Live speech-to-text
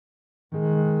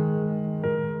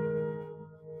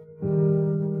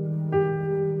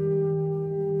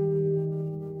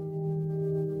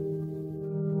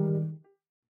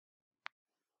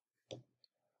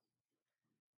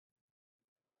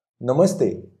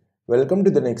Namaste. Welcome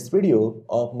to the next video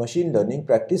of Machine Learning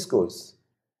Practice course.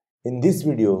 In this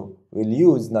video, we'll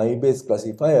use Naive Bayes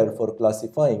classifier for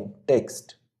classifying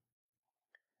text.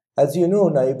 As you know,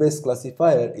 Naive Bayes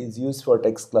classifier is used for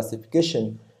text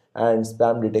classification and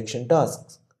spam detection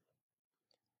tasks.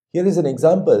 Here is an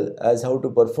example as how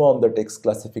to perform the text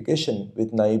classification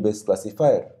with Naive Bayes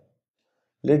classifier.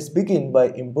 Let's begin by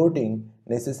importing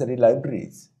necessary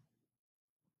libraries.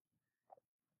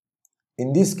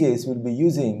 In this case, we'll be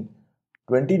using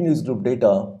 20 newsgroup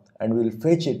data and we'll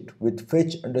fetch it with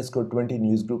fetch_20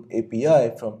 newsgroup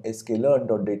API from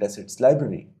sklearn.datasets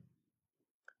library.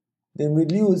 Then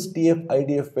we'll use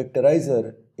TF-IDF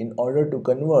vectorizer in order to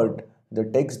convert the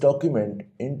text document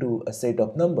into a set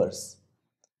of numbers.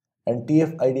 And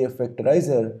TF-IDF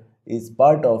vectorizer is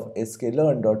part of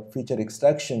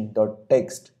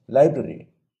sklearn.featureextraction.text library.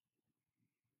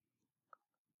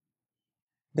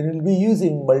 Then we'll be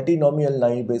using Multinomial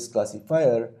Naive Bayes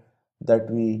classifier that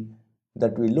we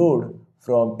load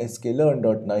from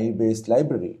sklearn.naive Bayes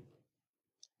library.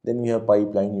 Then we have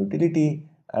pipeline utility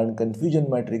and confusion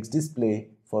matrix display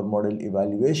for model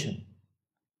evaluation.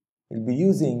 We'll be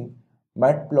using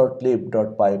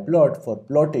matplotlib.pyplot for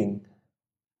plotting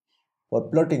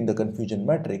the confusion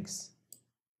matrix.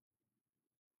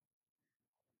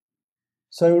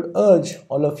 So I would urge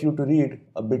all of you to read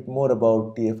a bit more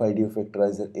about TF-IDF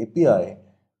vectorizer API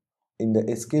in the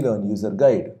sklearn user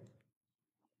guide.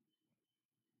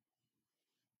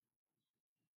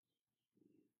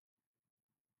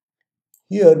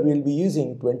 Here we will be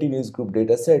using 20 newsgroup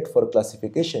dataset for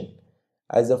classification.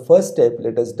 As a first step,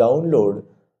 let us download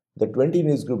the 20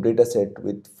 newsgroup dataset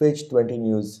with fetch 20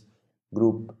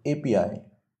 newsgroup API.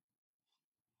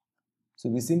 So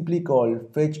we simply call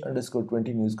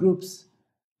fetch_20 newsgroups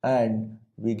and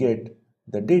we get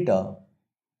the data.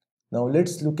 Now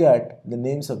let's look at the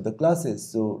names of the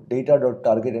classes. So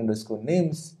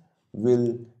data.target_names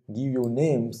will give you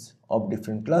names of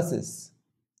different classes.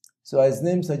 So as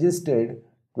name suggested,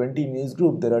 20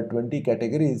 newsgroup, there are 20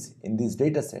 categories in this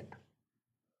dataset.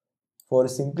 For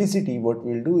simplicity, what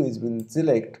we'll do is we'll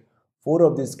select 4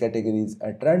 of these categories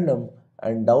at random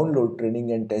and download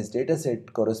training and test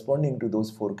dataset corresponding to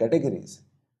those 4 categories.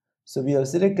 So we have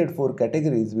selected 4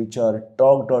 categories which are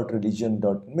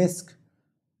talk.religion.misc,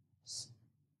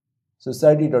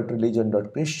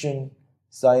 society.religion.christian,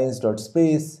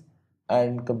 science.space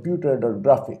and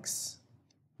computer.graphics.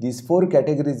 These 4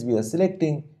 categories we are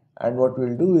selecting, and what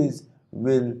we'll do is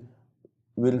we'll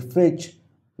fetch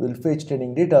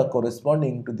training data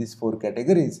corresponding to these 4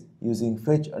 categories using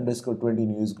fetch_20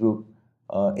 newsgroup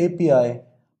API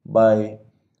by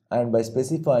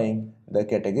specifying the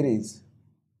categories.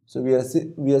 So we are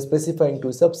specifying to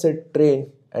subset,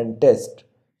 train and test.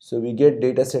 So we get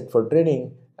dataset for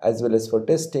training as well as for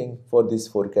testing for these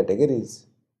 4 categories.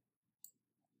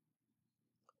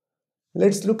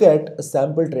 Let's look at a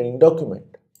sample training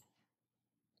document.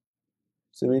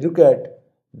 So we look at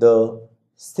the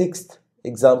 6th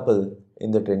example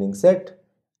in the training set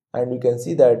and you can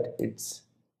see that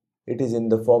it is in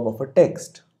the form of a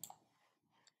text.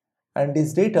 And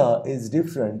this data is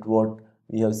different what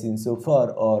we have seen so far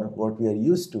or what we are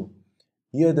used to.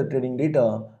 Here the training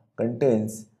data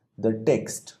contains the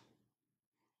text.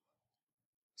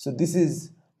 So this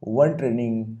is one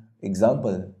training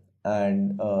example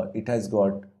and it has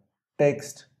got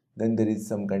text, then there is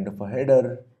some kind of a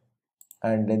header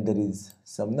and then there is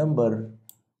some number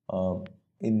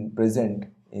present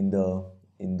in the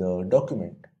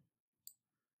document.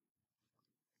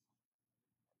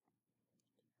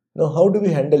 Now how do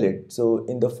we handle it? So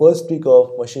in the first week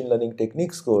of machine learning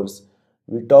techniques course,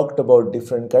 we talked about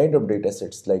different kind of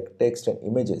datasets like text and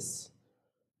images.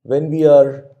 When we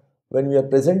are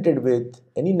presented with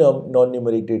any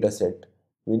non-numeric dataset,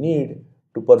 we need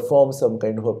to perform some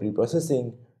kind of a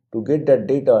pre-processing to get that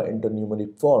data into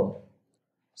numeric form.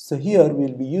 So here we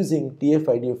will be using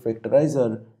TF-IDF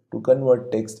vectorizer to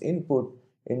convert text input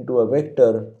into a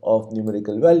vector of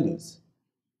numerical values.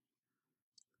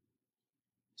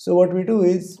 So what we do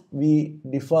is we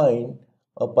define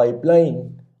a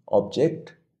pipeline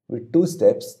object with 2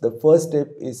 steps. The first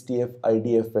step is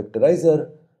TF-IDF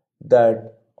vectorizer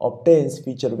that obtains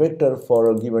feature vector for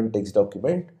a given text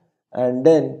document, and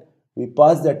then we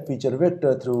pass that feature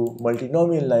vector through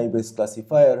Multinomial Naive Bayes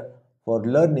classifier for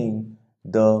learning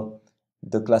the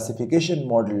classification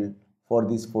model for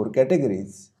these 4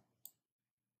 categories.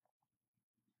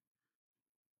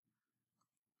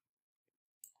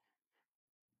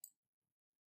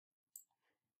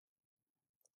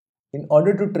 In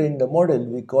order to train the model,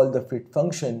 we call the fit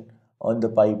function on the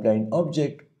pipeline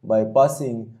object by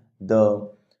passing the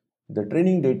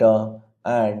training data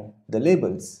and the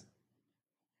labels.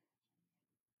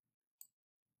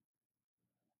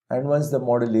 And once the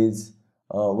model is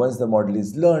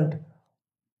learned,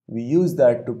 we use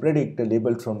that to predict a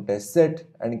label from test set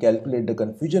and calculate the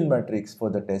confusion matrix for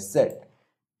the test set.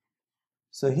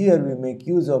 So here we make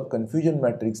use of confusion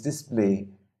matrix display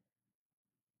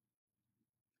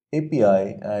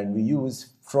API and we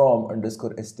use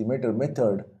from_estimator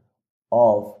method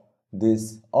of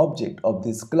this object of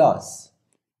this class.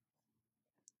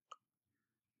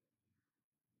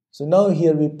 So now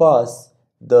here we pass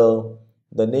the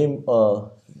name,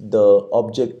 the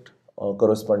object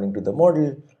corresponding to the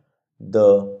model,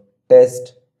 the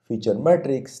test feature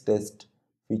matrix, test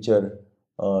feature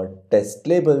test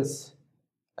labels,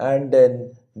 and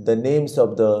then the names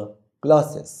of the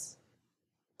classes.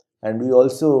 And we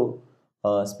also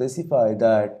specify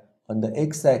that on the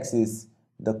x-axis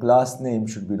the class name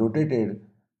should be rotated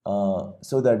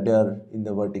so that they are in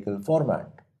the vertical format.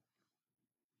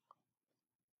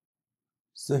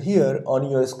 So here on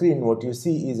your screen what you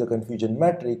see is a confusion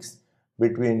matrix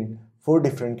between 4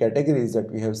 different categories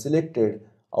that we have selected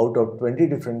out of 20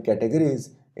 different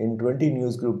categories in 20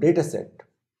 newsgroup dataset.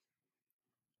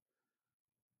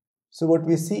 So what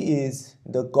we see is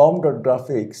the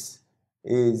com.graphics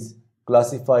is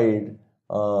classified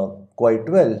quite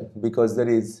well because there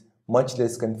is much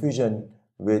less confusion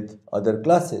with other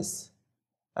classes,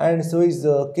 and so is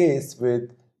the case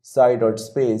with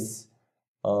sci.space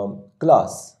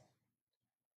class.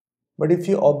 But if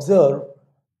you observe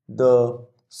the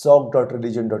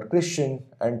sock.religion.christian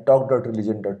and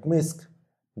talk.religion.misc,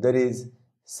 there is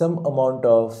some amount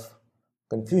of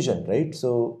confusion, right?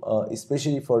 So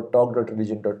especially for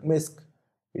talk.religion.misc,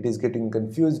 it is getting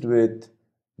confused with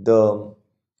the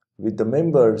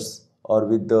members or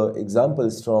with the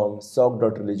examples from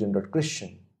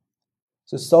sock.religion.christian.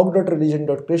 So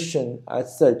sock.religion.christian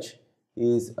as such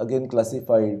is again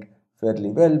classified fairly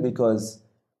well because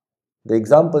the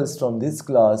examples from this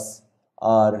class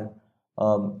are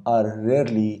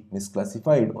rarely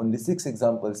misclassified. Only 6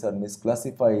 examples are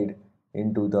misclassified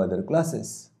into the other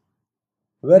classes.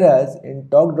 Whereas in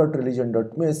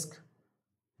talk.religion.misc,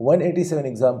 187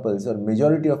 examples or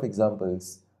majority of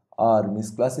examples are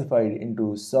misclassified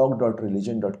into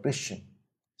sock.religion.christian.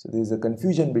 So there is a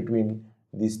confusion between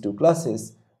these two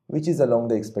classes, which is along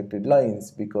the expected lines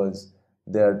because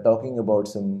they are talking about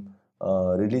some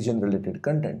religion related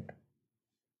content.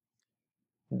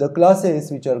 The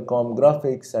classes which are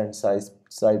com.graphics and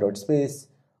sci.space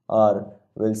are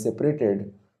well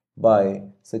separated by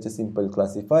such a simple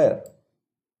classifier.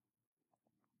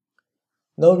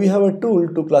 Now we have a tool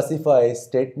to classify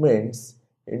statements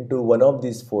into one of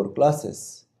these 4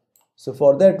 classes. So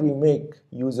for that we make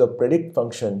use of predict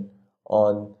function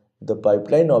on the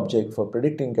pipeline object for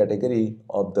predicting category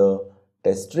of the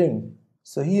test string.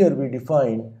 So here we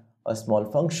define a small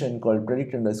function called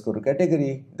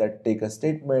predict_category that take a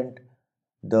statement,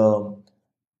 the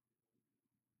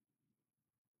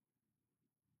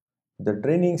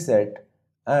training set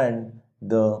and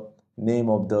the name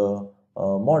of the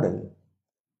model.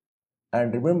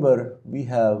 And remember we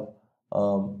have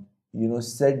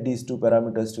set these 2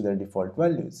 parameters to their default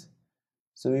values.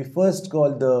 So we first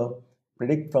call the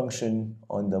predict function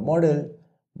on the model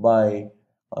by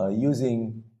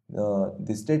using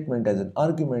this statement as an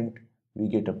argument. We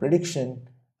get a prediction,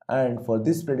 and for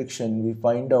this prediction we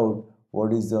find out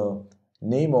what is the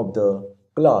name of the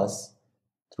class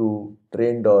through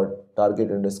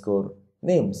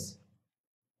train.target_names.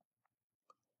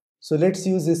 So let's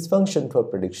use this function for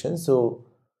prediction. So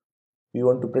we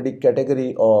want to predict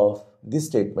category of this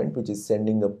statement, which is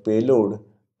sending a payload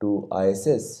to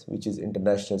ISS, which is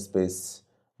International Space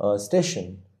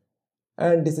Station,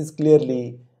 and this is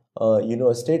clearly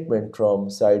a statement from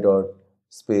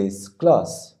sci.space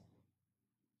class.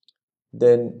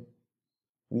 Then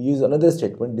we use another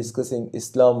statement discussing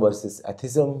Islam versus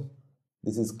atheism.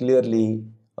 This is clearly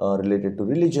related to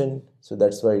religion, so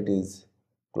that's why it is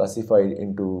classified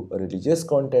into a religious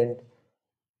content.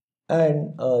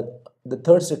 And the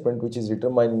third statement, which is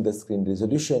determining the screen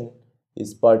resolution,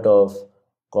 is part of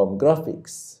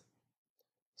com.graphics.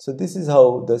 So this is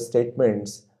how the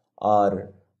statements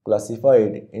are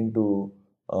classified into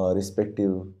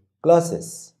respective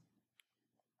classes.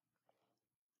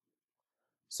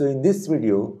 So in this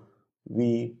video,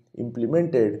 we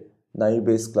implemented Naive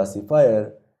Bayes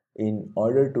classifier in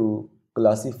order to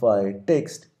classify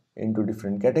text into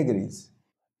different categories,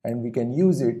 and we can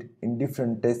use it in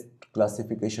different test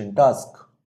classification tasks.